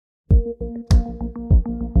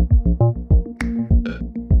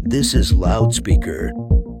This is Loudspeaker.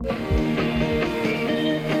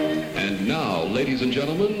 And now, ladies and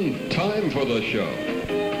gentlemen, time for the show.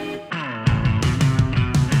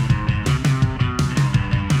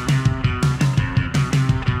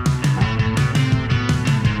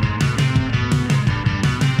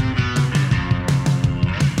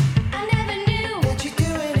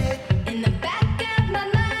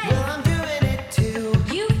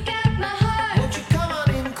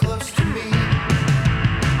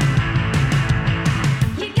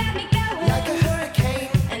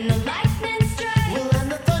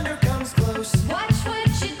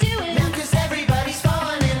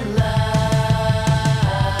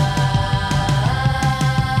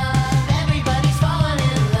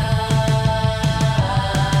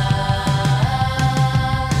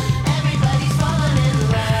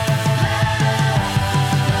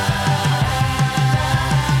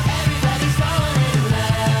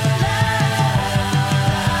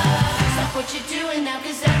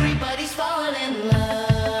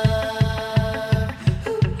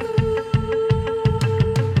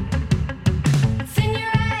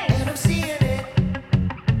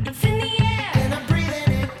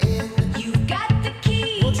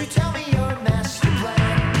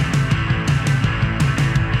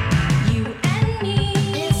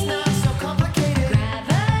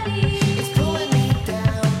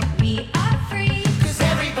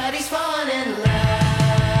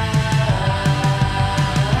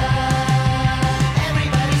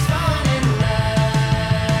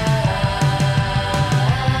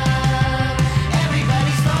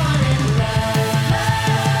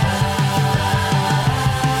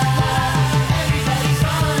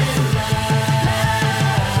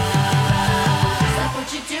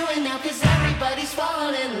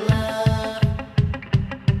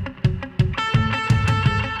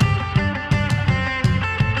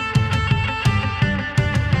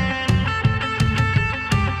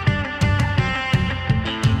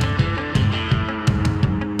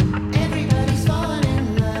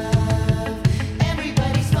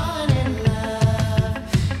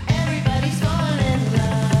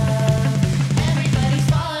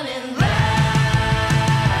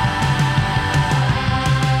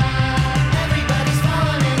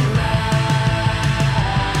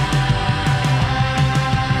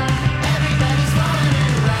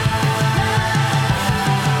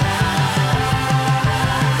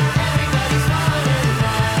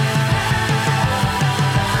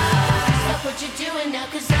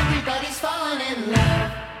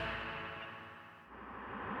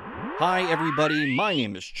 Hi everybody, my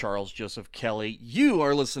name is Charles Joseph Kelly. You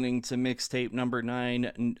are listening to mixtape number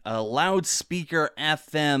 9, Loudspeaker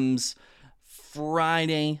FM's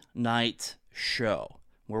Friday night show,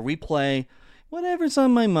 where we play whatever's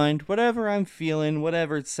on my mind, whatever I'm feeling,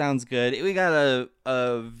 whatever sounds good. We got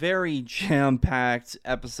a very jam-packed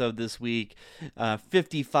episode this week,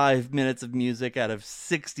 55 minutes of music out of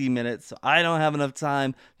 60 minutes, so I don't have enough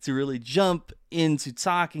time to really jump into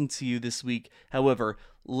talking to you this week. However,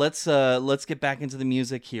 let's get back into the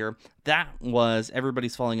music here. That was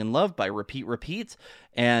Everybody's Falling in Love by Repeat Repeat,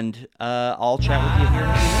 and I'll chat with you here in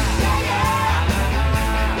a few minutes.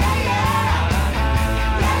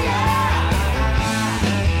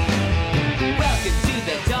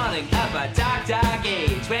 Dark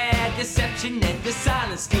age, where deception and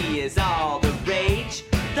dishonesty is all the rage.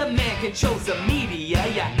 The man controls the media,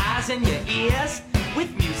 your eyes and your ears,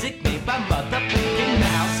 with music made by motherfucking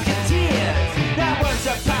Mouseketeers. Now once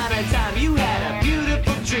upon a time you had a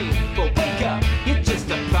beautiful dream, but wake up, you're just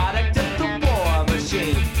a product of the war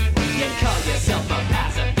machine. You call yourself a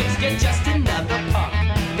pacifist, you're just another punk.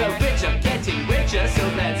 The rich are getting richer, so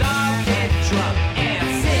let's all get drunk and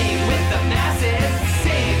sing with the masses,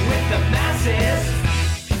 sing with the masses.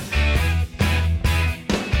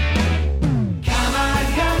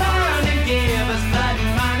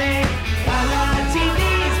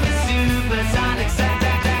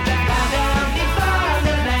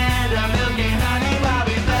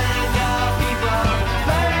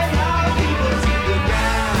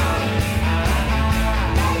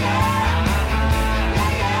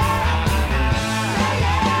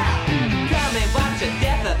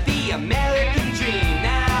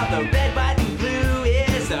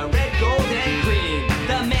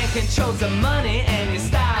 Controls the money and you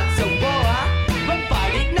start a war. But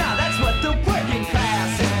fight it now, that's what the working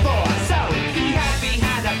class is for. So he hides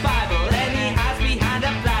behind a Bible and he hides behind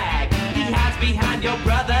a flag. He hides behind your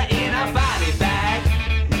brother in a body bag.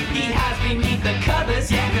 He hides beneath the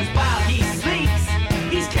covers, yeah, cause while he sleeps,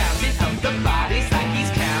 he's counting up the bodies like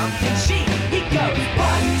he's counting sheep. He goes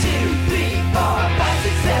 1, 2, 3, 4, 5,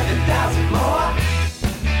 6, 7,000 more.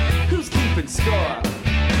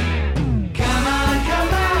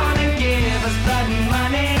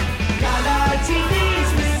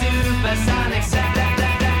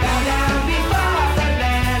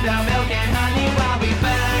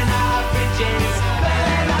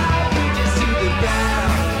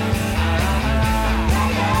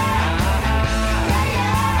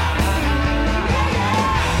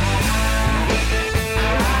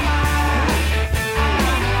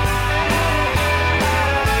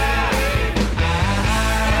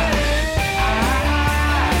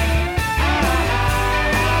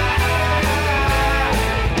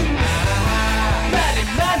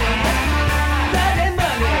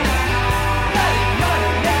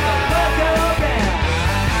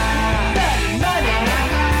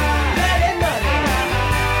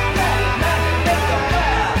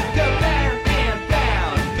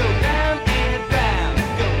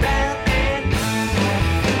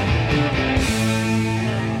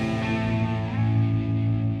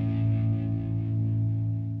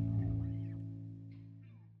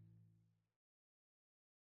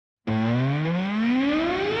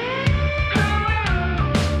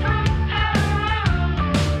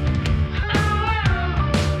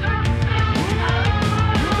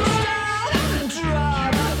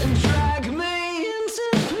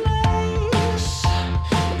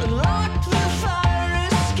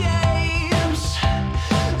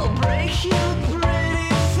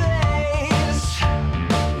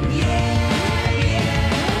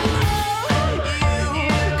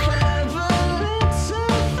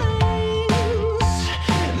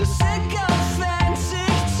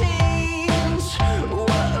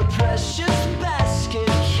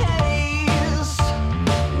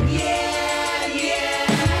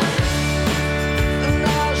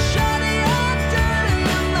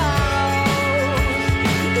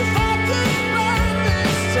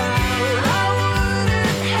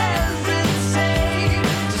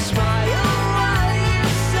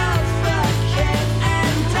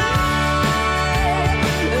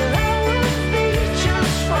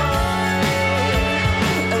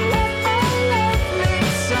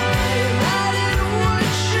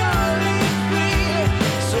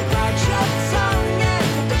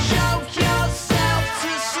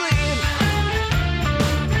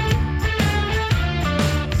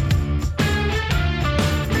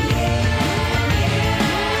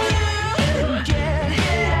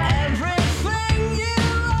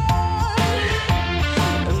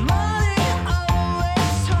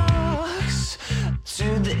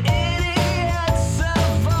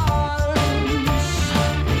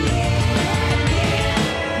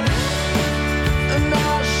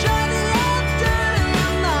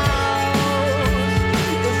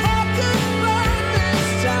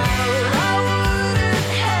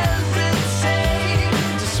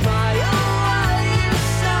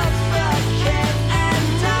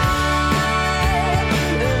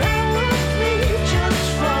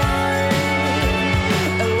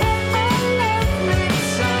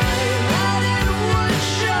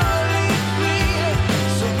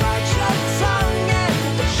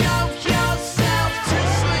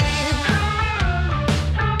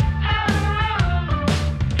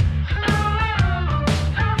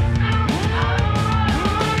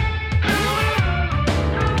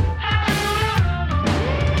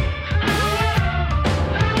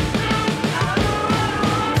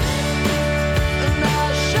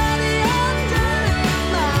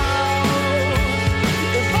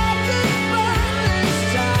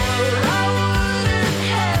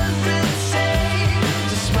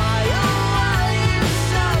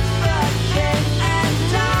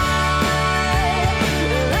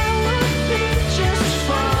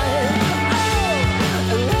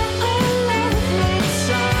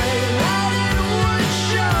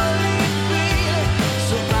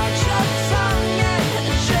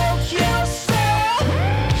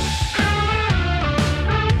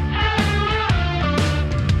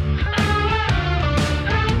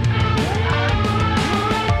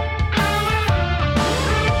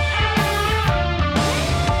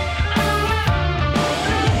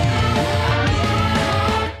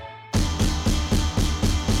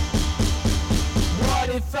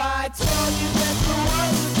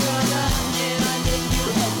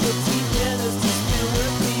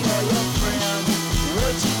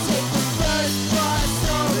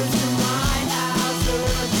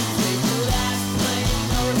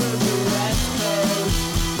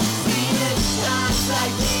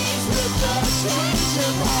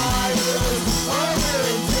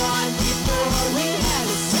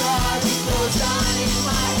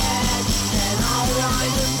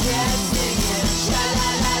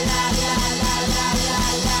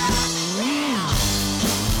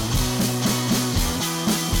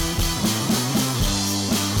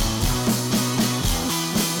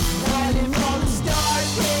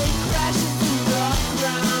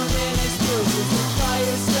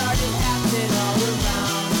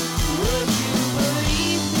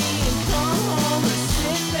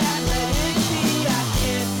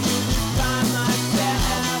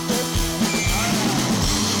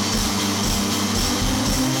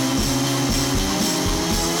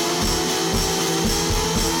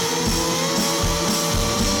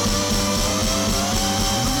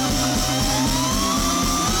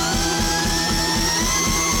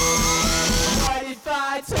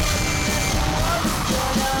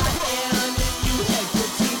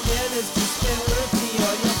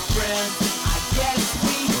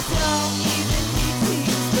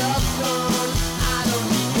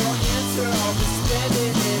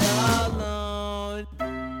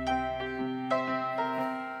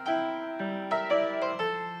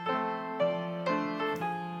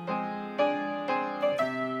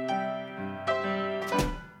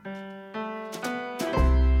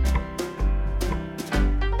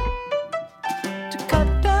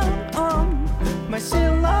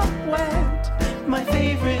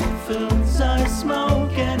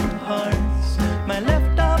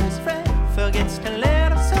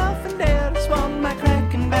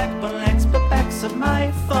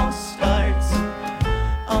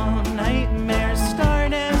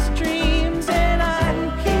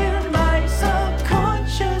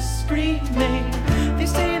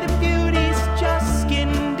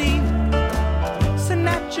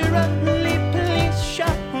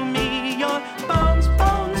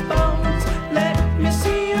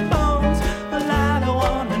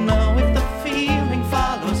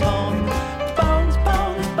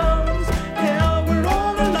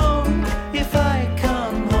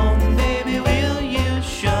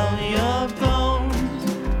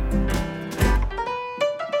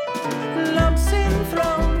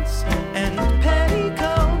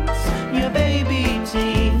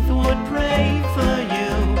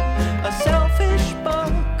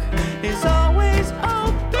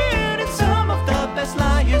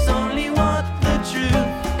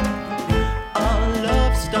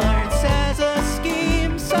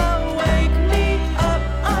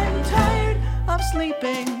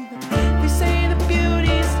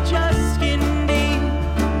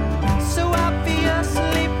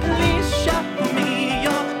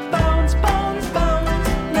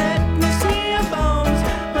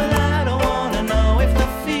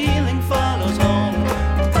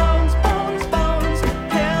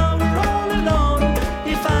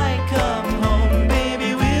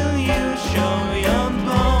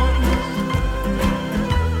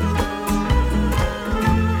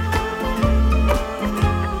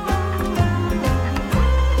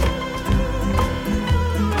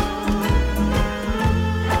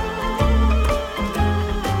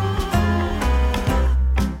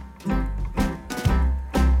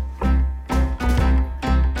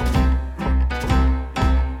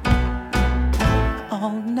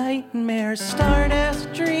 nightmares start as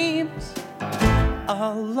dreams.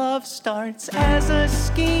 All love starts as a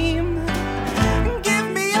scheme. Give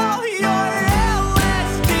me all your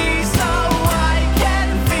LSD so I can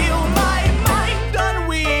feel my mind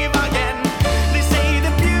unweave again. They say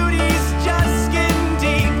the beauty's just skin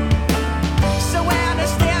deep, so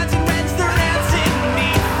understands and rents the rents in me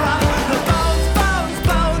from the bones, bones,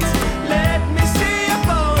 bones. Let me see your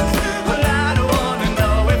bones. Well, I don't wanna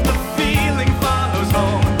know if the feeling follows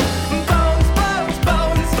home. Bones, bones,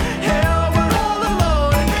 bones. Hell, we're all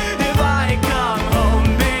alone. If I come home,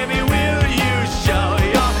 baby, will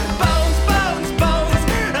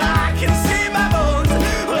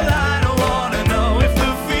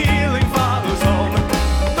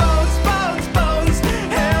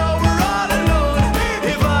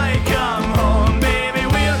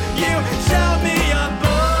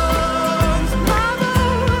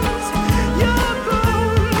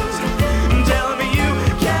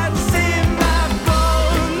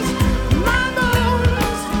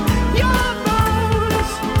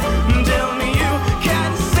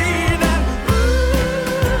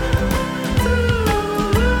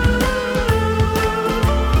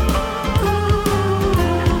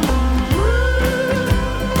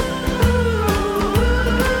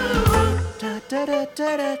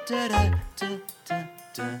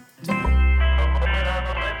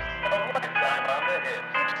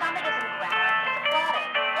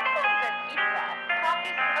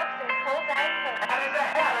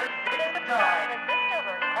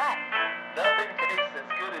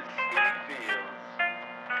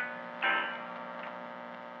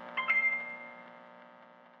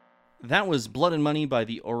That was Blood and Money by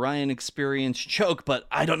the Orion Experience. Choke, but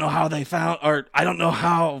I don't know how they found, or I don't know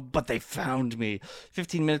how, but they found me.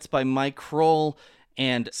 15 Minutes by Mike Kroll,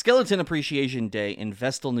 and Skeleton Appreciation Day in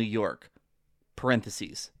Vestal, New York.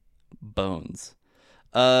 Parentheses. Bones.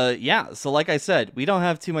 Yeah, so like I said, we don't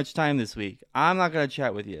have too much time this week. I'm not gonna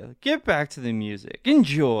chat with you. Get back to the music.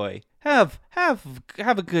 Enjoy. Have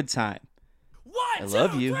a good time. I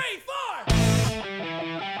love you. 1, 2, 3, 4.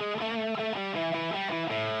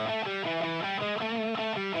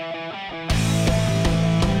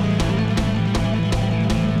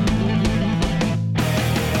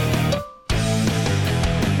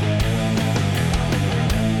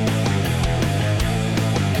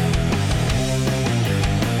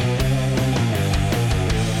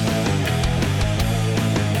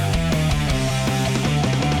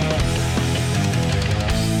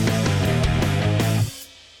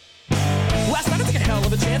 Last night I took a hell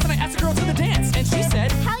of a chance and I asked a girl to the dance, and she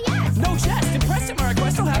said, Hell yes! no chest, impressed at my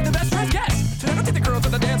request, I'll have the best friend guest. Tonight I'll take the girl to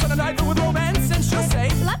the dance on a night filled with romance, and she'll say,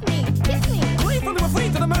 Love me, kiss me. gleefully we'll flee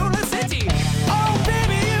to the moonlit city. Oh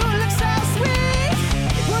baby, you look so sweet.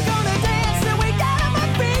 We're gonna dance till we get on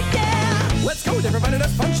our feet, yeah. Let's go with everybody,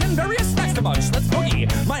 let's punch and various snacks to munch. Let's boogie,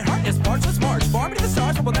 my heart is parched, let's march. Far to the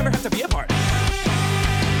stars, but we'll never have to be apart.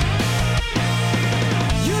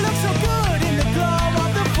 You look so good in the glow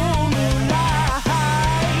of the full moonlight.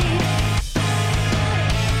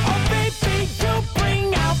 Oh baby, you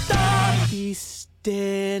bring out the beast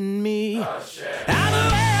in me. I'm a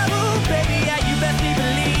werewolf, baby, yeah, you best be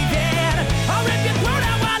believing. I'll rip your throat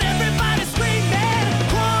out while everybody's screaming.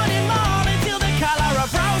 Crawling and maul until the color of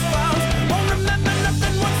rose bones. Won't remember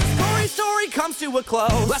nothing once the story comes to a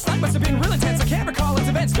close. Last night must have been real intense, I can't recall its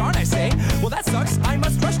events, darn I say. Well that sucks, I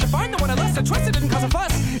must rush to find the one I lost. I trust it didn't cause a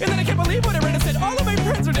fuss, and then I can't believe what I read. It said all of my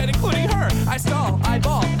friends are dead, including her. I stall, I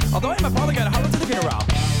bawl, although I'm probably got a hollow to the funeral.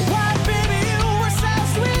 Why baby, you were so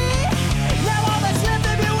sweet. Now all that's left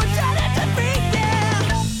of you is dead at your feet,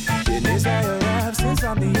 yeah. It is why your absence,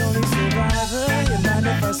 I'm the only survivor. You mind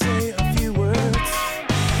if I say a few words?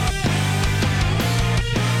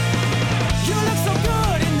 You look so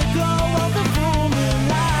good in the glow of the full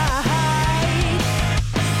moonlight.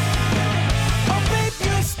 Oh babe,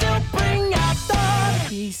 you still bring out the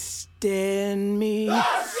beast in me.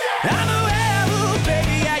 I'm a werewolf,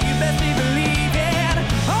 baby, yeah, you best be believing.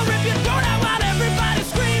 Oh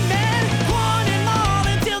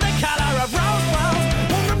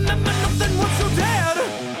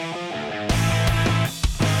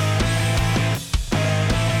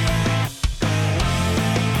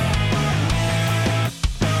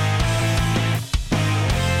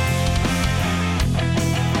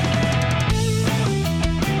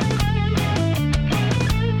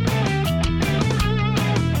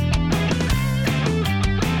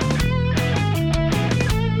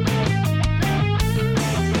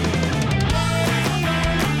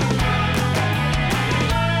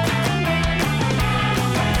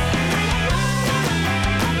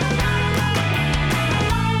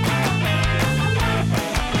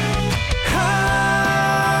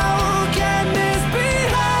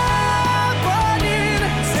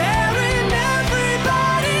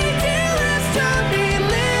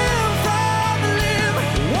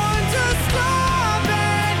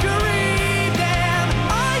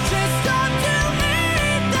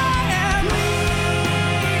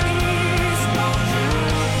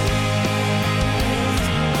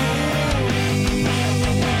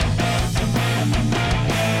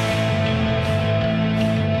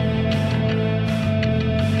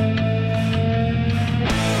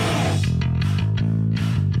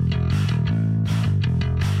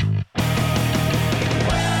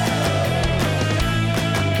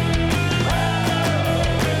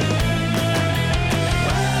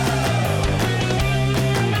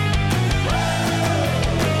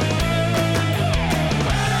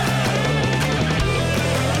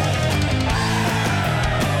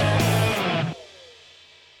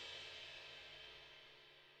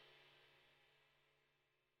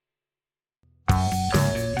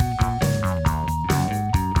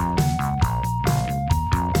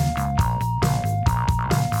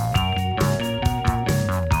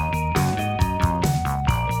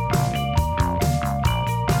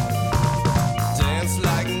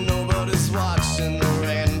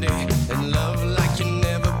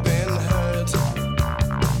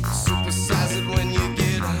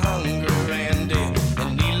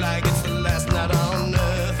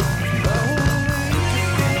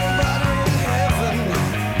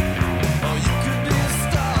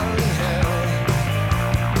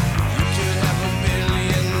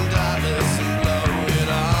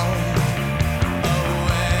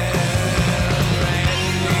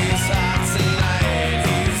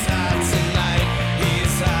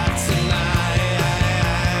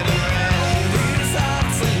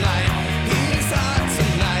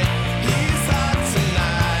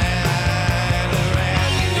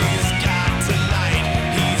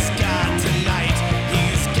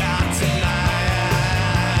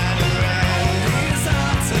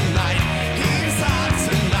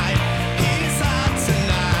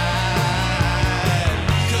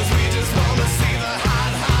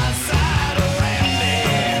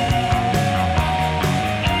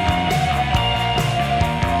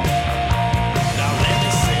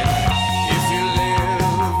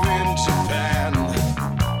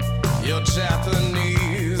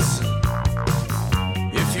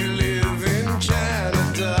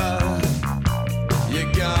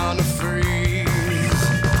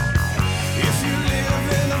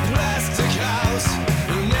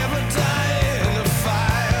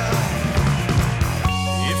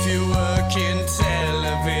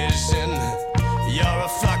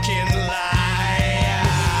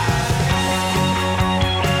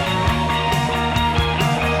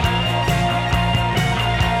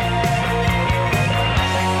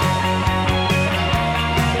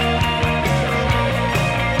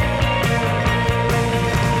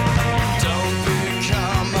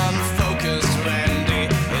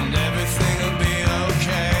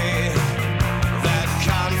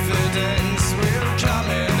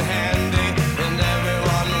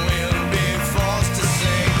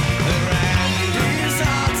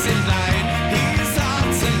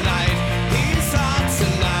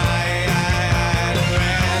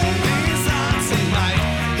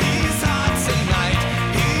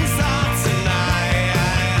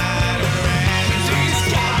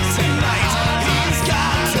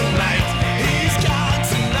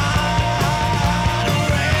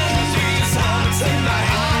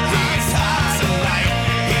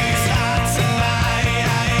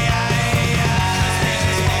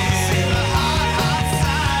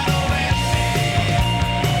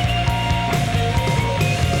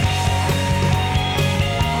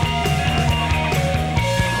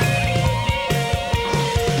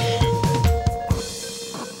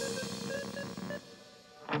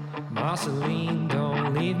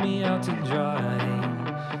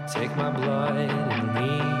my blood in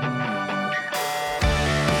me.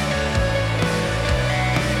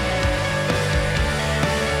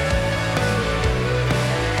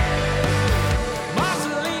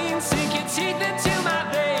 Marceline, sink your teeth into my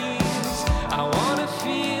veins. I wanna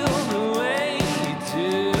feel the way you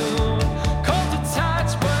do. Cold to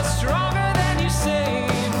touch, but stronger than you say.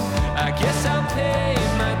 I guess I'll pay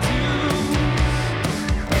my dues.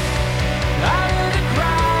 Out of the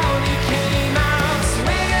crowd, you came out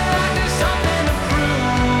swinging like this.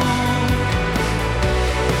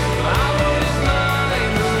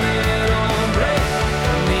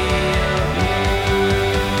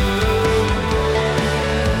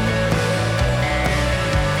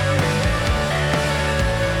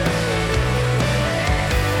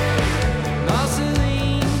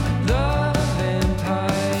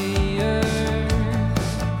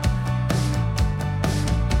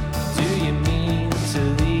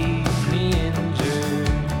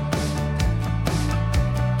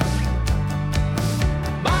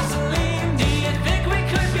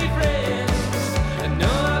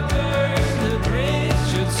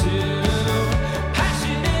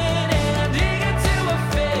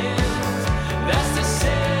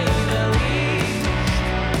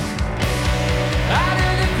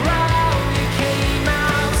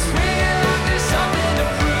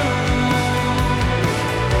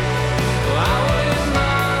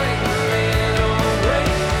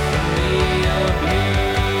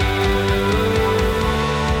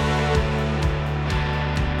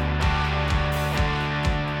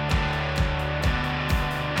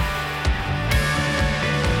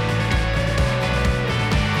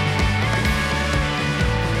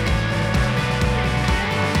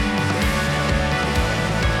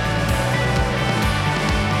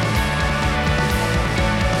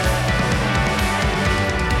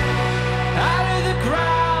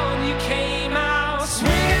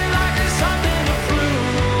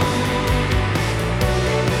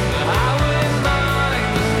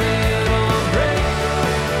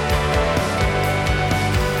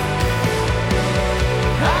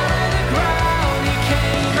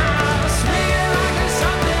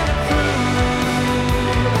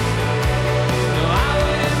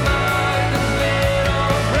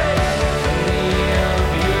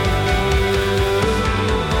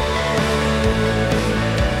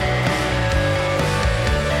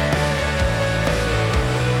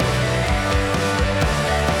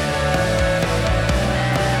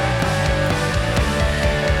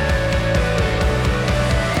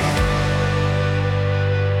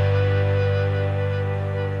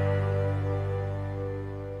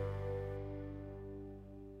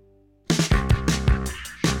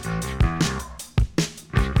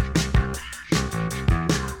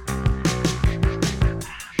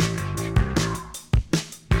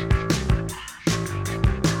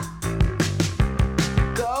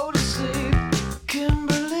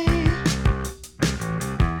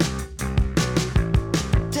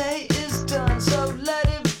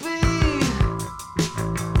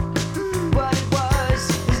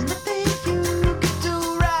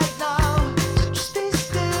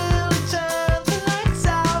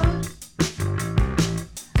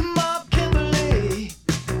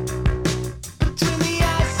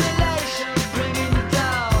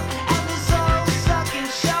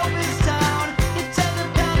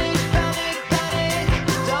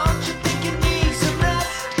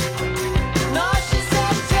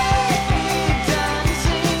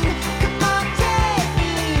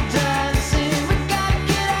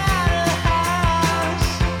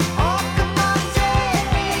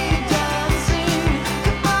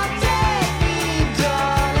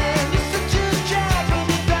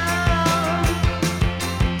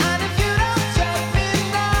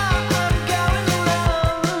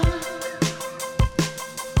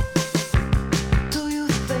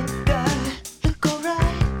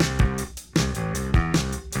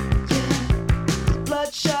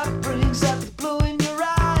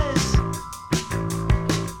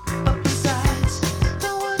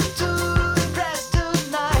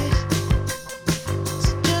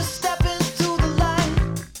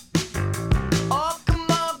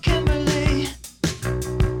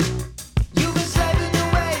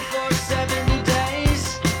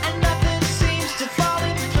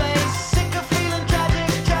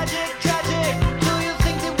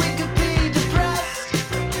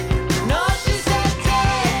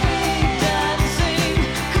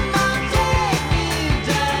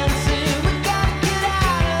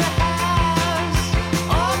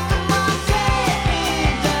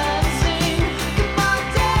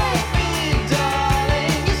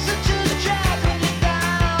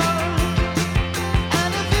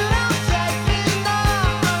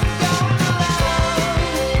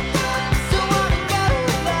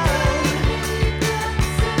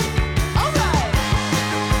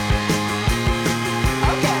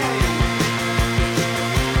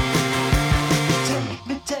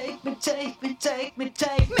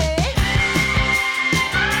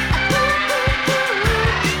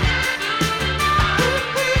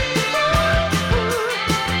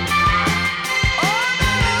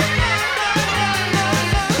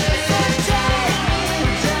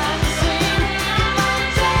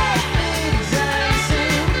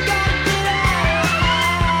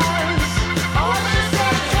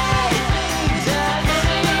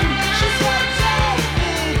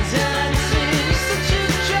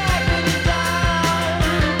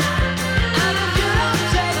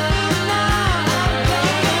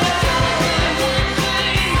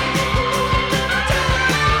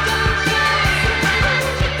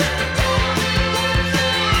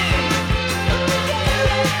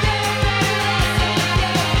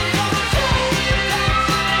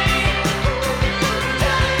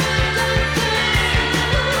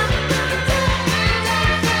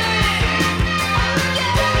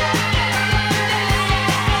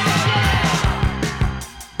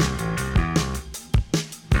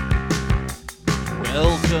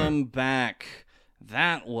 back.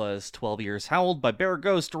 That was 12 Years How Old by Bear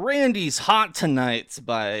Ghost, Randy's Hot Tonight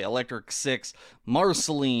by Electric Six,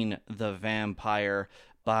 Marceline the Vampire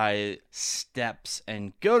by Steps,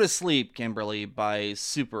 and Go to Sleep, Kimberly by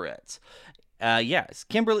Superettes. Yes,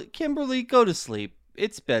 Kimberly, go to sleep.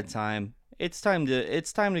 It's bedtime. It's time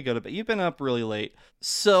to go to bed. You've been up really late.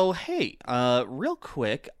 So, hey, real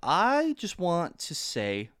quick, I just want to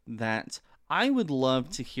say that I would love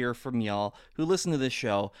to hear from y'all who listen to this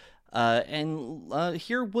show and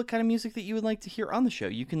hear what kind of music that you would like to hear on the show.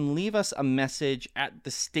 You can leave us a message at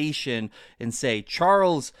the station and say,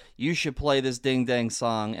 Charles, you should play this ding dang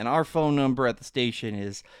song. And our phone number at the station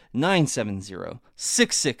is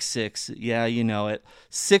 970-666, yeah, you know it,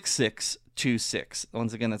 6626.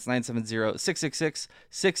 Once again, that's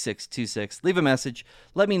 970-666-6626. Leave a message.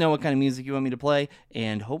 Let me know what kind of music you want me to play.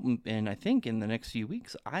 And I think in the next few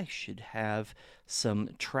weeks, I should have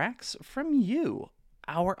some tracks from you,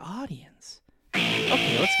 our audience.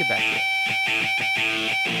 Okay, let's get back to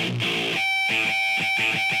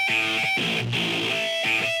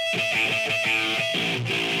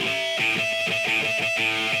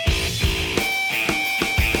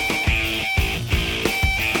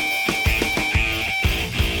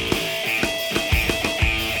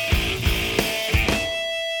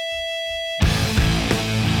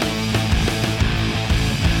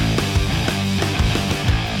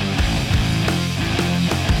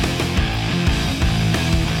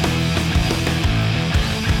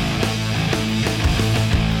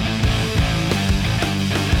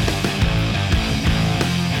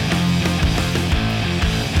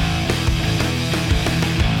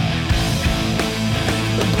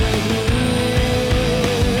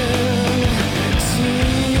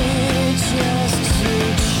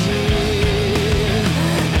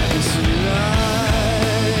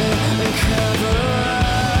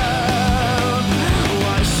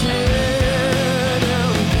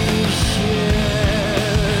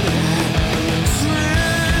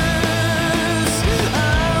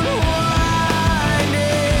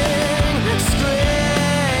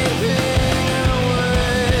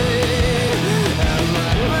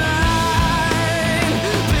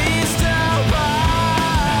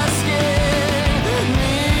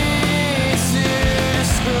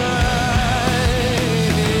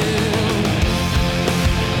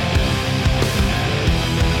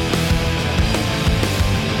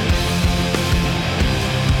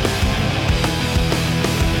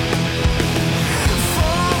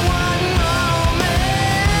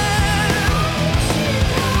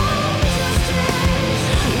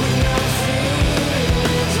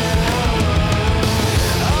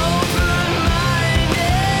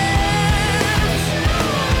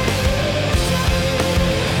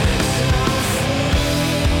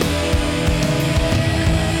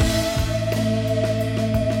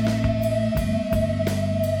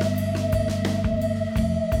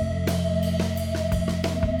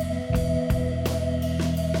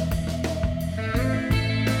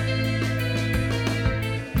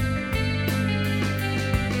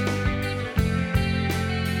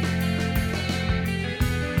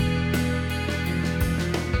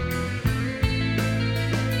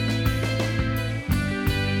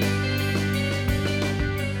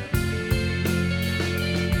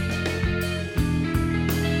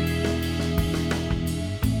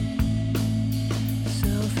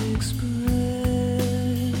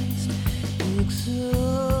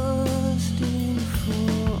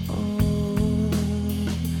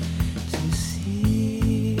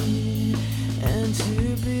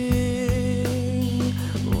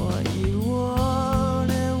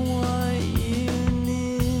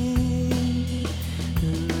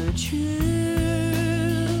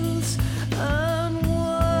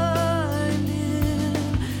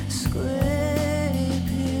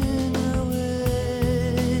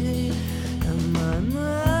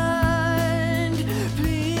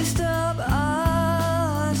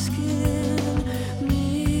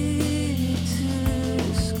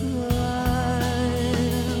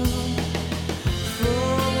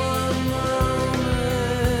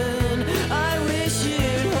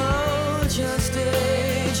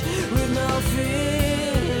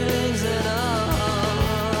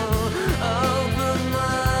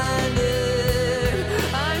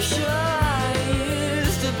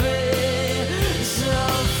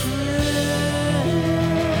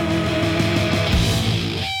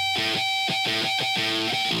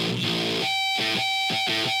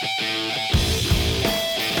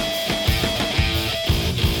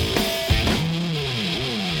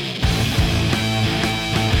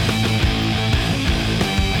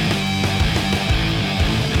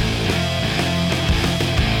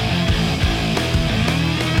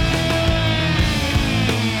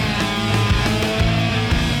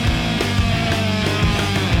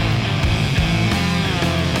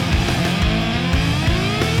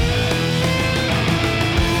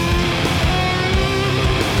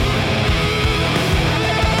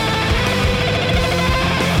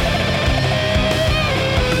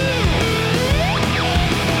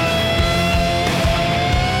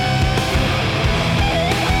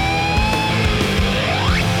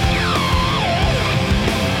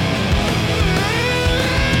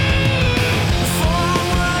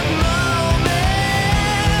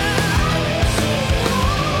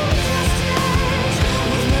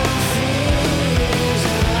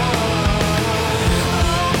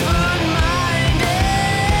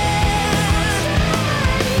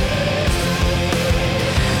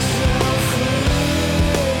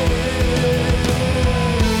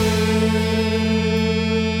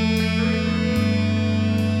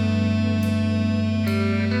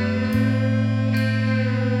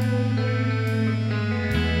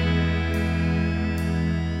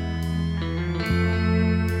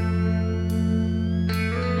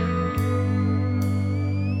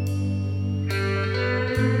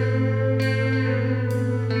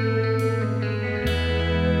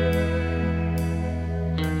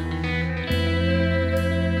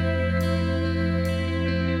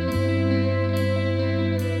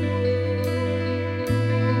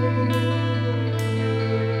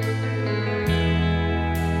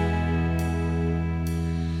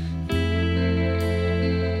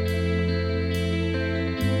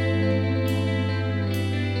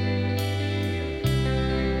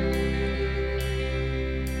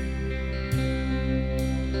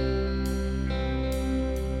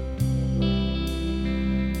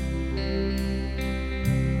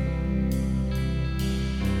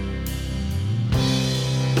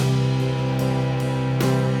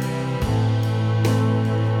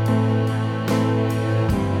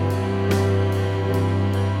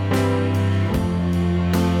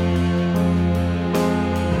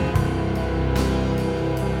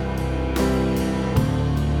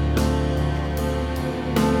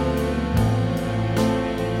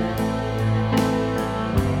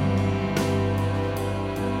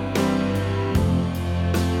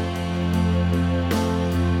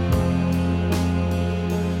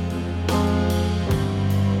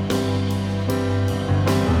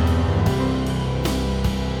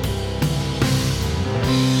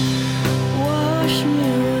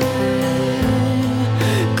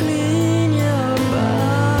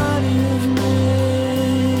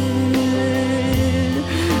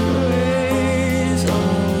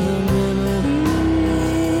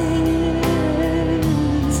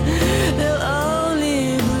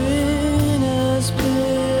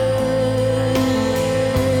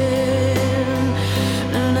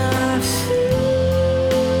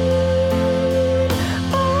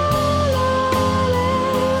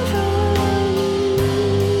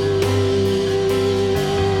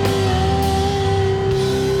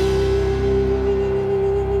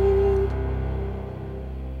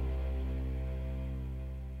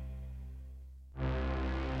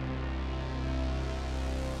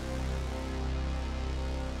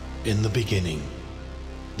In the beginning,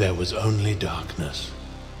 there was only darkness.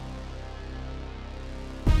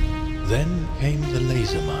 Then came the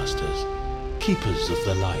Laser Masters, keepers of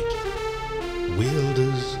the light,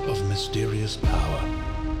 wielders of mysterious power,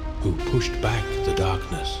 who pushed back the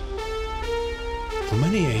darkness. For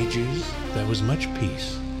many ages, there was much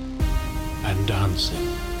peace and dancing.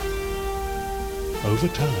 Over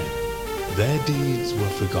time, their deeds were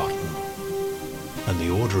forgotten, and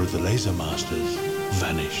the Order of the Laser Masters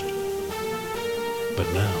vanished. But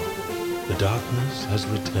now, the darkness has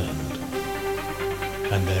returned,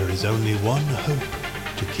 and there is only one hope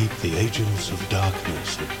to keep the agents of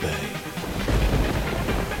darkness at bay.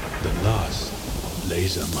 The last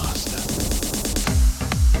Laser Master.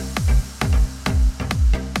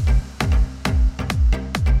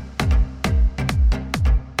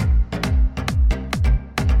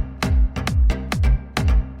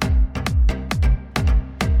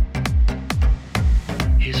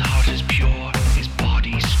 His heart is pure, his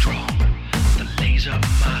body strong. The Laser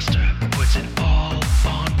Master puts it all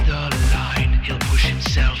on the line. He'll push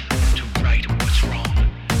himself to right what's wrong.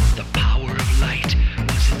 The power of light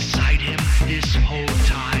was inside him this whole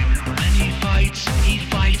time. When he fights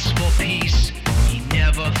for peace. He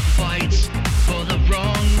never fights for the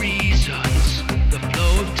wrong reasons. The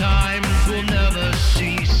flow of time will never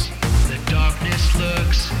cease. The darkness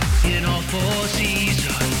lurks in all four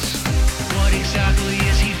seasons. What exactly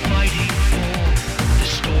is he fighting for? The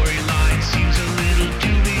storyline seems a little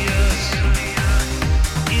dubious.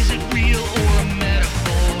 Is it real or a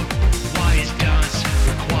metaphor? Why is dance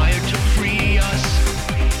required to free us?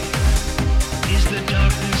 Is the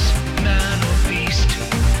darkness man or beast?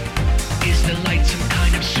 Is the light some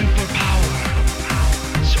kind of superpower?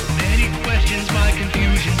 So many questions, my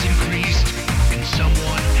confusion's increased. Can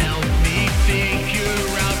someone help me figure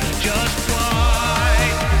out just why?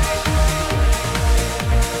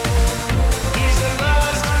 He's the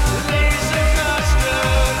last Laser Master.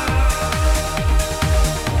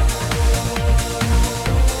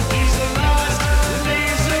 He's the last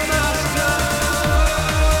Laser Master.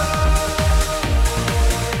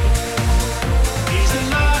 He's the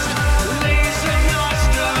last Laser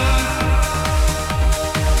Master.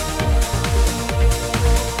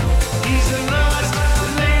 He's the last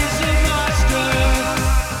Laser Master.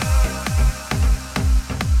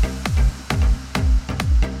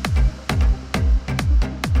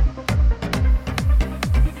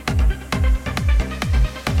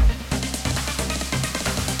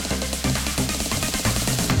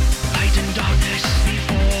 Light and darkness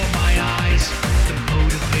before my eyes. The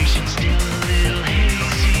motivation still a little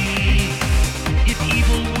hazy. If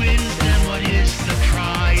evil wins, then what is the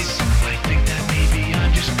prize? I think that maybe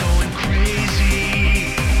I'm just going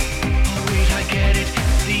crazy. Oh wait, I get it.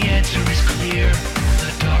 The answer is clear.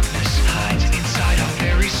 The darkness hides inside our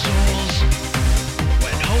very souls.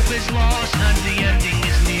 When hope is lost and the ending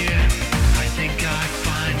is near, I think I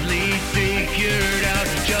finally figured out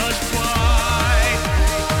just why.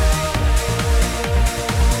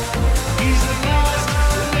 He's the last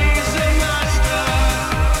Laser Master.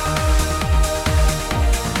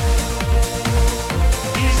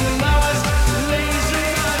 He's the last Laser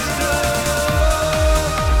Master.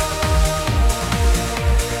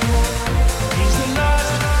 He's the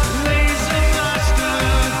last Laser Master.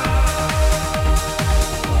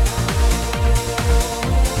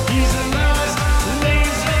 He's the last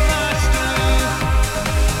Laser Master.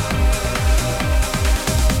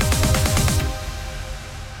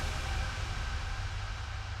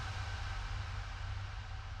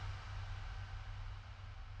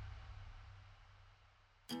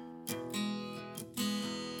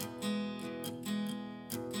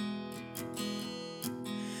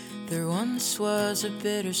 There once was a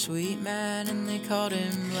bittersweet man, and they called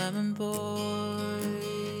him Lemon Boy.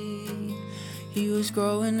 He was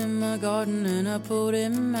growing in my garden, and I pulled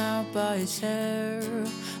him out by his hair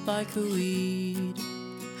like a weed.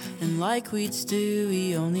 And like weeds do,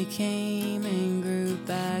 he only came and grew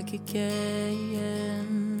back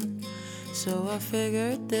again. So I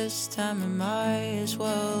figured this time I might as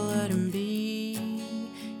well let him be.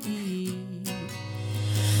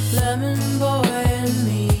 Lemon Boy and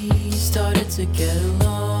me started to get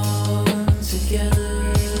along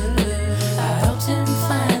together. I helped him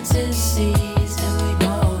plant his seeds, and we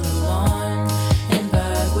mowed the lawn in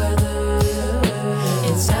bad weather.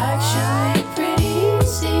 It's actually pretty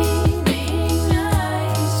easy being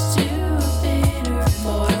nice to a bitter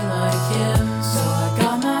boy like him. So I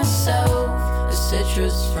got myself a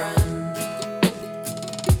citrus friend.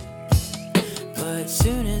 But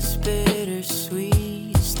soon as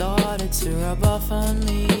bittersweet started to rub off on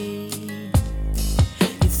me,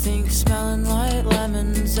 you think smelling like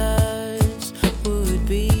lemon zest would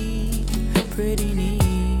be pretty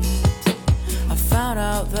neat. I found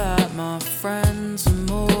out that my friends are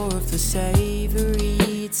more of the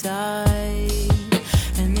savory type,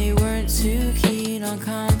 and they weren't too keen on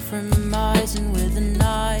compromising with a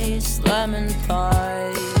nice lemon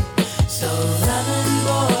pie. So lemon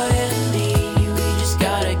boy and me, we just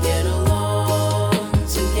gotta get along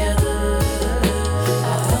together.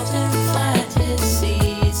 I helped him plant his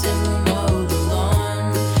seeds and we'll mow the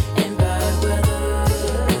lawn in bad weather.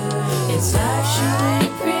 It's actually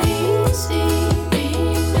pretty easy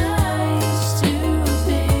being nice to a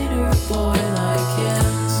bitter boy like him.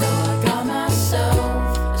 So I got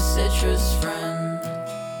myself a citrus friend.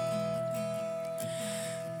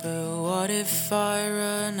 But what if I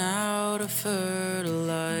run out of fertilizer?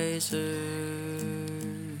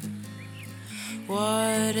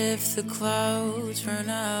 What if the clouds run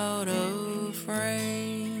out of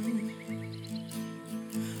rain?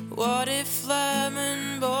 What if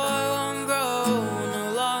lemon boy won't grow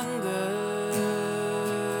no longer?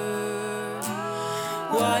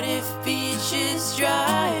 What if beaches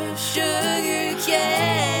dry of sugar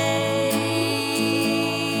cane?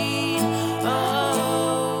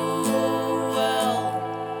 Oh, well,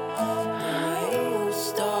 the radio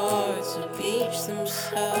stars to beach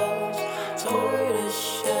themselves. Tortoise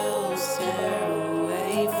shells tear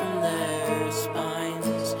away from their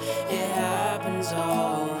spines. It happens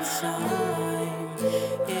all the time.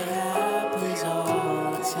 It happens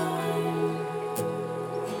all the time.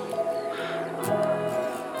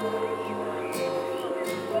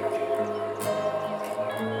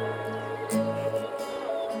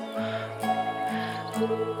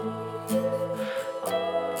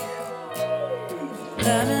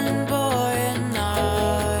 Lemon boy and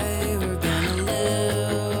I, we're gonna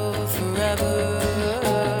live forever.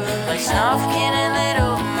 Like Snufkin and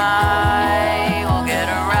Little My, we'll get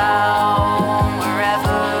around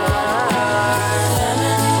wherever.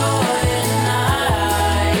 Lemon boy and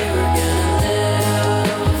I, we're gonna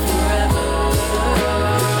live forever.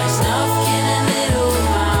 Like Snufkin and Little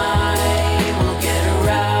My, we'll get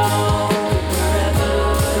around wherever.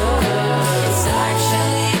 It's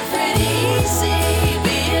actually pretty easy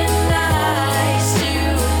being nice to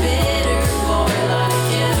a bitter boy like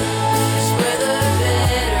him. 'Cause we're the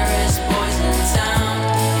bitterest boys in town.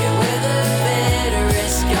 Yeah, we're the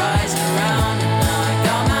bitterest guys around. And now I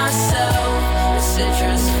got myself a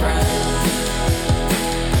citrus friend.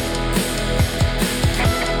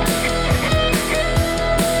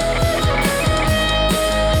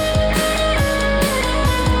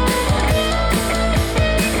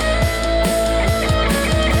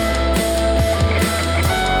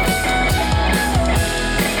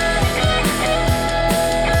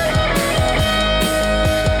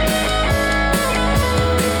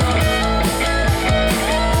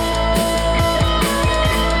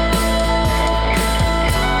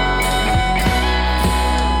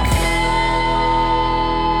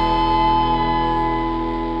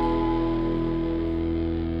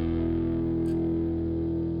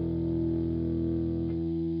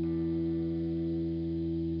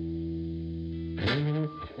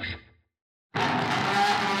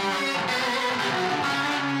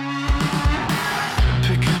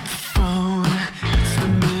 Pick up the phone, it's the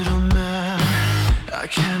middleman. I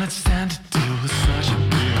cannot stand to deal with such a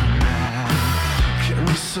big man. Can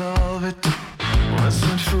we solve it once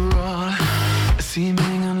and for all?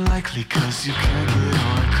 Seeming unlikely cause you can't get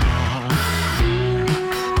on a call.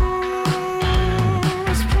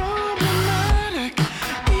 It's problematic,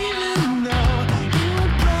 even though you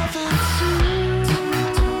would rather too.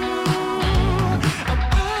 I'm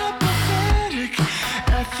apathetic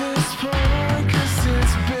at this point, 'cause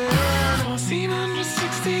it's been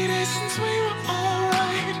 1460 days since we were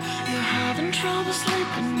alright. You're having trouble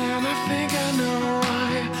sleeping and I think I know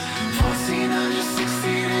why.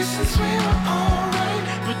 1460 days since we were alright,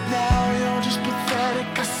 but now you're just pathetic.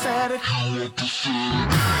 I said it. How it to feel.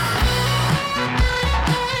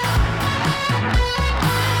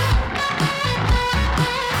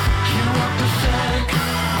 You are pathetic.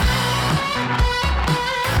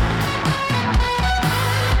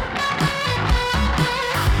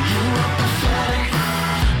 You are pathetic.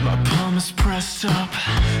 My palm is pressed up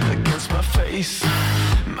against my face.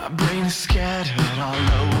 My brain is scattered all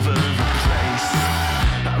over the place.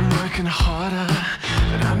 I'm working harder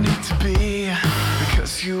than I need to be,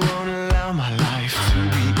 because you won't allow my life to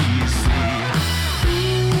be easy.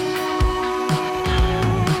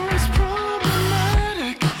 It's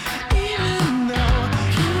problematic, even though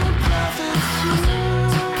you would rather too.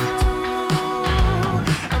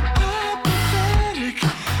 I'm apathetic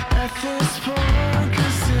at this point,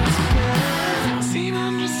 'cause it's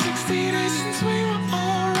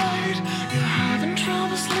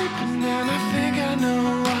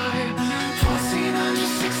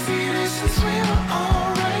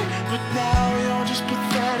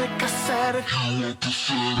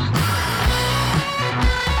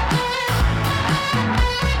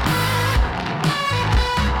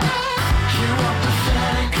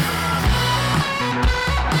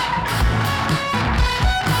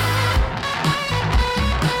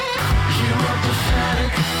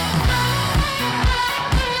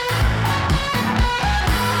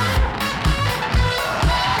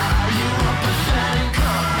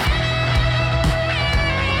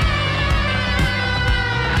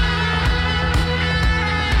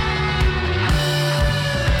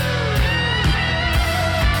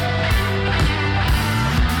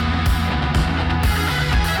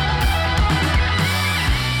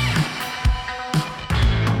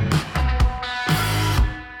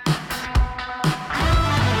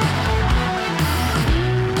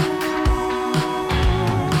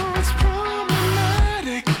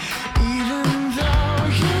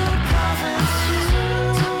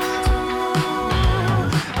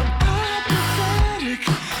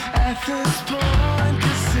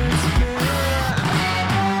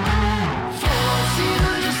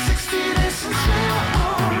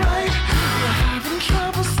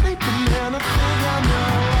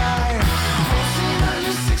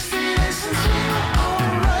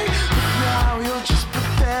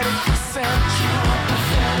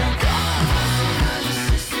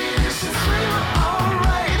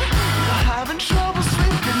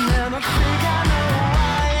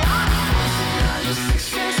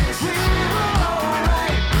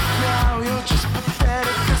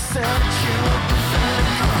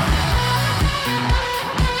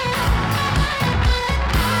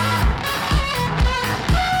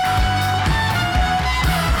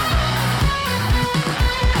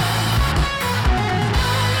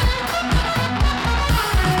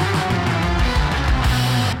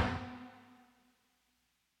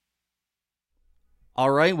All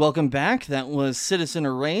right, welcome back. That was Citizen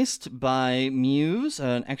Erased by Muse,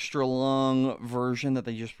 an extra long version that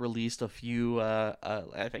they just released a few,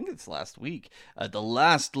 I think it's last week. The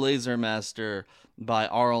Last Laser Master by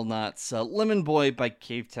Arl Nuts, Lemon Boy by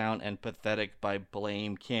Cavetown, and Pathetic by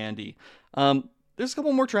Blame Candy. There's a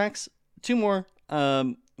couple more tracks, two more.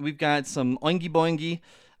 We've got some Oingy Boingy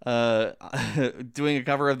doing a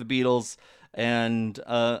cover of the Beatles, and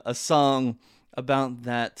a song about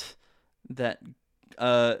that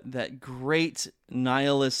great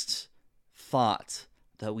nihilist thought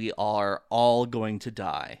that we are all going to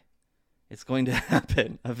die. It's going to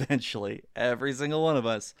happen eventually, every single one of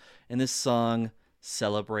us. And this song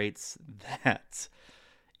celebrates that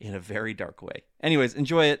in a very dark way. Anyways,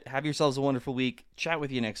 enjoy it. Have yourselves a wonderful week. Chat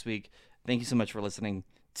with you next week. Thank you so much for listening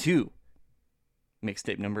to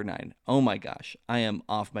Mixtape number 9. Oh my gosh, I am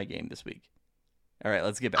off my game this week. All right,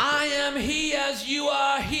 let's get back to it. I am he as you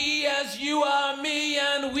are me,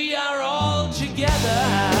 and we are all together.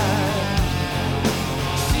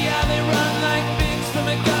 See how they run like pigs from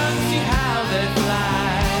a gun, see how they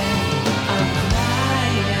fly. I'm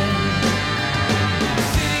crying,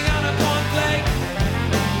 sitting on a cornflake,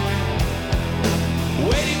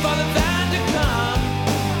 waiting for the van to come.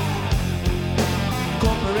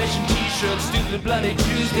 Corporation t-shirts, stupid bloody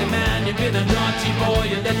Tuesday, man, you've been a naughty boy,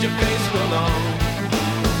 you let your face go long.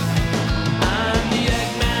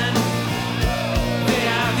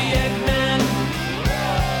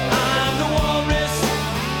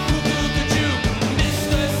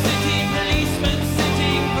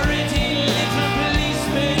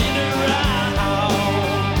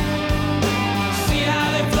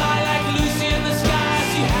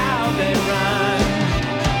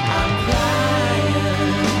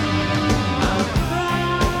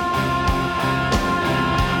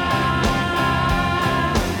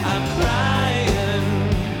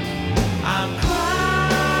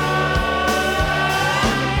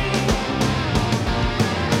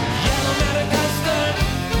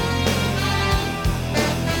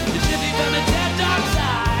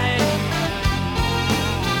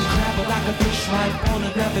 Right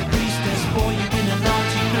pornographic priestess, boy, you've been a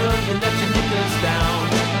naughty girl, you let your nipples down.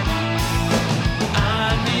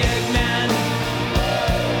 I'm the Eggman,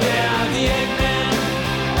 yeah, I'm the Eggman.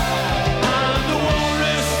 I'm the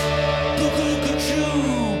walrus, cuckoo-cuckoo.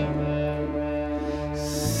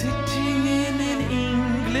 Sitting in an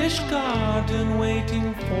English garden,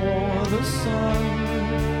 waiting for the sun.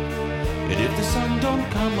 And if the sun don't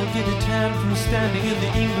come, I'll get a tan from standing in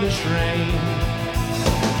the English rain.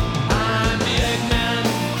 Eggman,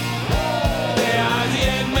 they are the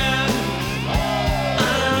Eggman.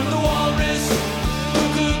 I'm the walrus,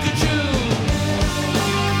 cuckoo-cuckoo.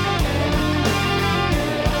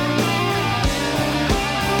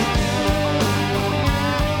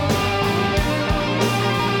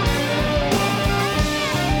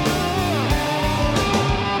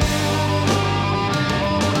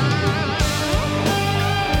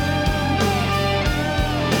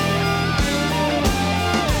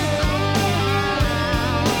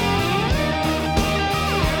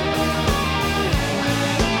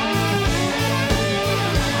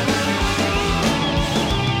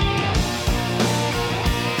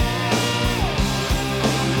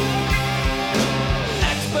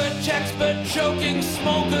 Choking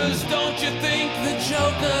smokers, don't you think the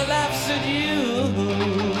Joker laughs at you?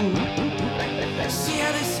 See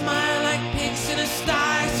how they smile like pigs in a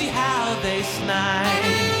sty. See how they snide.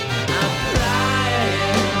 I'm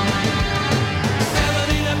crying.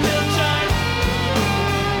 Saladina Milton,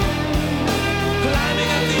 climbing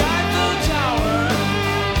up the Eiffel Tower.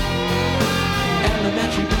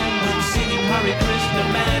 Elementary penguins singing Hare Krishna,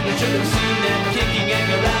 man. You should have seen them kicking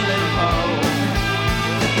Edgar Allan Poe.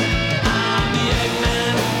 I'm the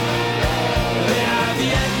Eggman. They are the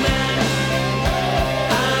Eggman.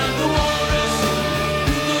 I'm the walrus.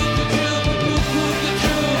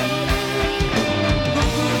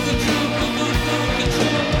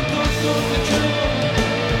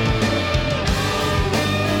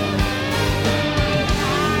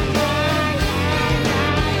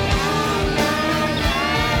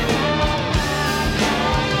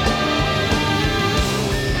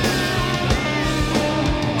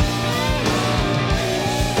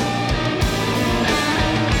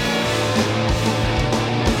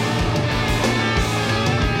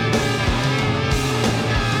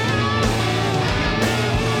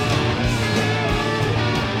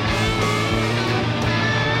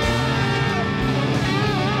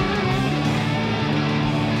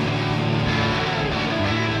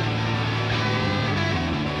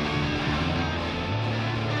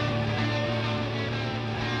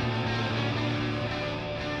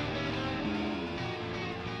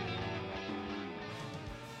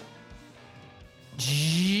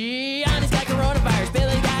 Johnny's got coronavirus,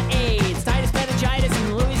 Billy got AIDS, Titus meningitis,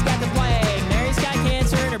 and Louie's got the plague. Mary's got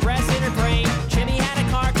cancer in her breast and her brain. Jimmy had a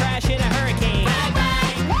car crash in a hurricane.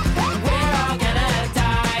 Bye-bye, we're all gonna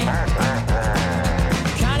die.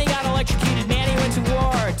 Connie got electrocuted, Manny went to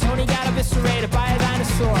war. Tony got eviscerated by a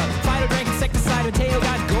dinosaur. Fido drank insecticide, Mateo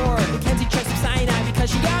got gored. Mackenzie chucked some cyanide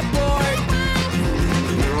because she got bored.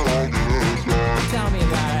 Tell me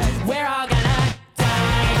about it. We're all gonna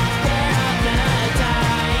die. We're all gonna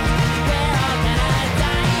die. We're all gonna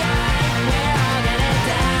die. We're all gonna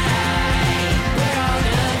die. We're all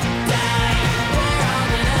gonna die. We're all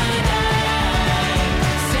gonna die.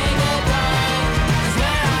 Say goodbye, 'cause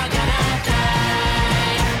we're all gonna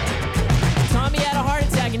die. Tommy had a heart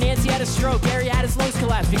attack and Nancy had a stroke. Gary had his lungs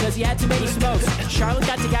collapse because he had too many smokes. Charlotte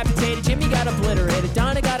got decapitated, Jimmy got obliterated,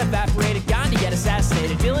 Donna got evaporated, Gandhi got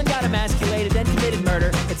assassinated, Dylan got emasculated, then committed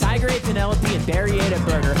murder. The tiger ate Penelope and Barry ate a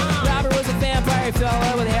burger. Robert was a vampire, he fell in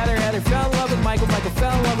love with Heather, Heather fell in love with Michael, Michael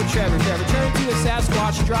fell in love with Trevor, Trevor turned into a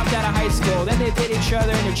Sasquatch and dropped out of high school. Then they bit each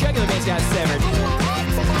other and their jugular veins got severed. No,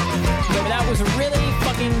 but that was a really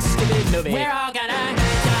fucking stupid movie. We're all gonna die.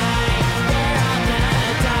 We're all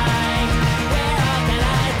gonna die. We're all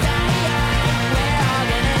gonna die. We're all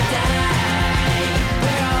gonna die.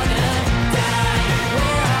 We're all gonna die.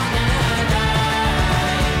 We're all gonna die.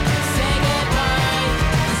 Say goodbye,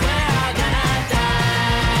 'cause we're all gonna die.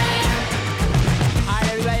 Alright,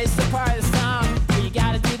 everybody, this is the part of the song where you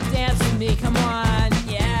gotta do the dance with me. Come on,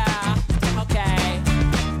 yeah. Okay.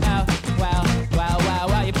 Oh, well.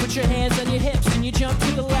 You put your hands on your hips and you jump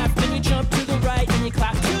to the left and you jump to the right and you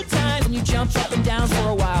clap 2 times and you jump up and down for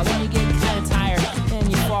a while. Then you get kind of tired and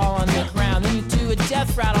you fall on the ground. Then you do a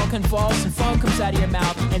death rattle, convulse, and foam comes out of your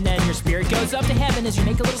mouth. And then your spirit goes up to heaven as you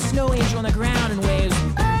make a little snow angel on the ground and waves.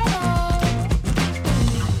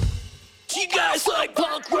 You guys like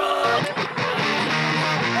punk rock?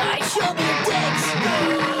 Alright, show me your dicks.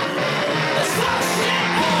 Let's go shit.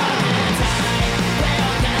 We're all gonna die. We're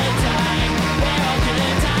all gonna die. We're all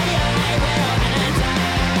gonna die. We're all gonna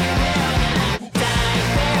die.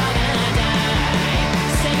 We're all gonna die.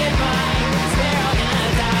 Say goodbye, 'cause we're all gonna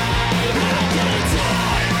die. We're all gonna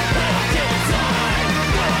die. We're all gonna die.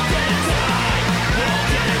 We're all gonna die. We're all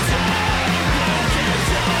gonna die. We're all gonna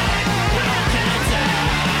die. We're all gonna die.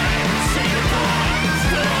 Say goodbye, 'cause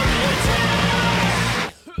we're all gonna die.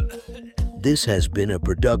 This has been a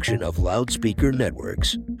production of Loudspeaker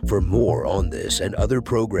Networks. For more on this and other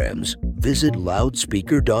programs, visit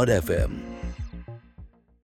loudspeaker.fm.